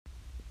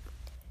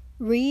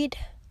Read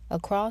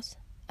Across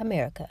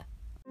America.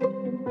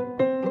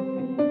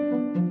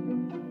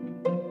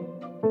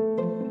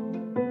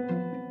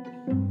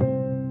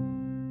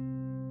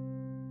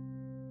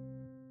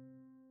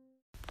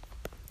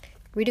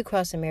 Read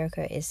Across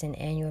America is an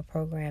annual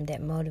program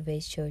that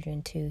motivates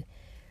children to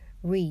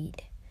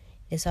read.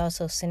 It's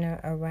also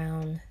centered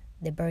around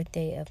the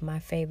birthday of my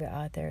favorite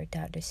author,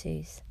 Dr.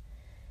 Seuss.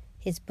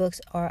 His books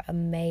are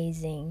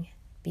amazing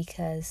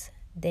because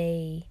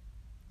they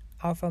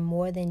offer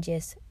more than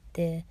just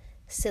the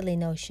silly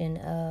notion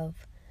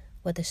of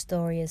what the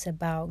story is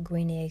about,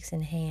 green eggs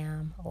and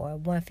ham, or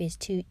one fish,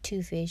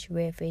 two fish,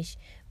 red fish,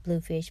 blue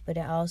fish, but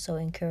it also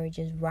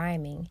encourages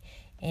rhyming.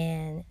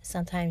 And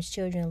sometimes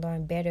children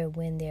learn better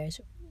when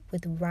there's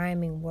with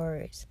rhyming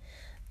words.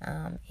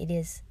 It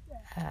is,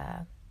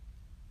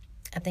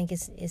 I think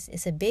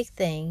it's a big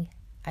thing.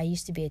 I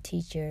used to be a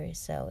teacher,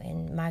 so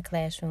in my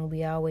classroom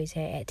we always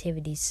had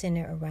activities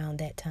centered around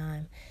that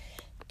time,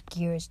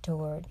 gearing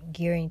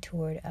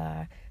toward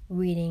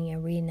reading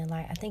and reading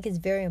alike. I think it's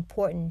very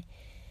important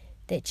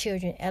that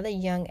children at a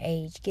young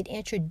age get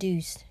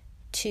introduced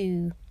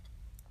to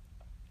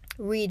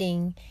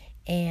reading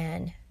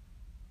and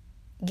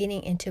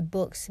getting into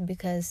books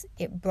because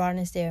it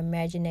broadens their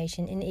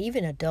imagination, and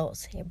even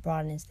adults, it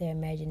broadens their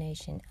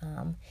imagination.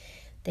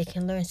 They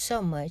can learn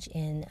so much,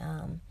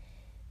 and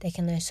they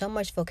can learn so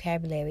much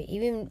vocabulary.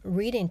 Even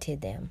reading to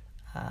them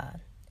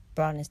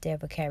broadens their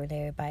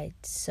vocabulary by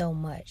so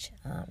much,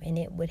 and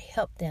it would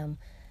help them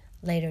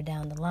later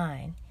down the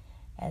line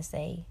as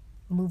they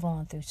move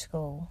on through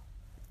school.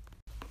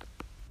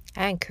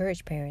 I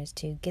encourage parents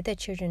to get their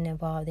children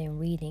involved in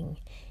reading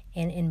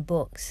and in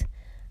books.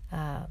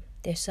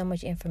 There's so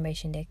much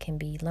information that can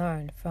be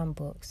learned from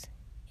books,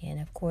 and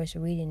of course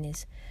reading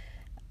is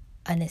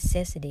a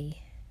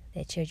necessity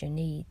that children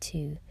need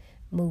to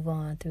move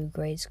on through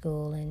grade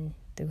school and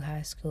through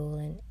high school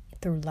and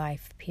through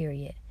life,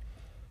 period.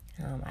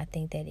 I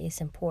think that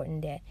it's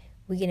important that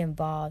we get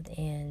involved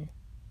in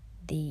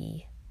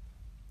the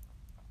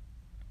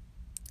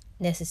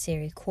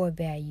necessary core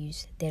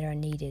values that are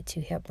needed to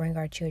help bring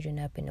our children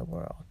up in the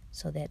world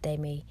so that they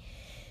may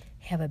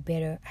have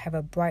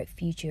a bright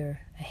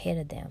future ahead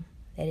of them.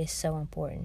 That is so important.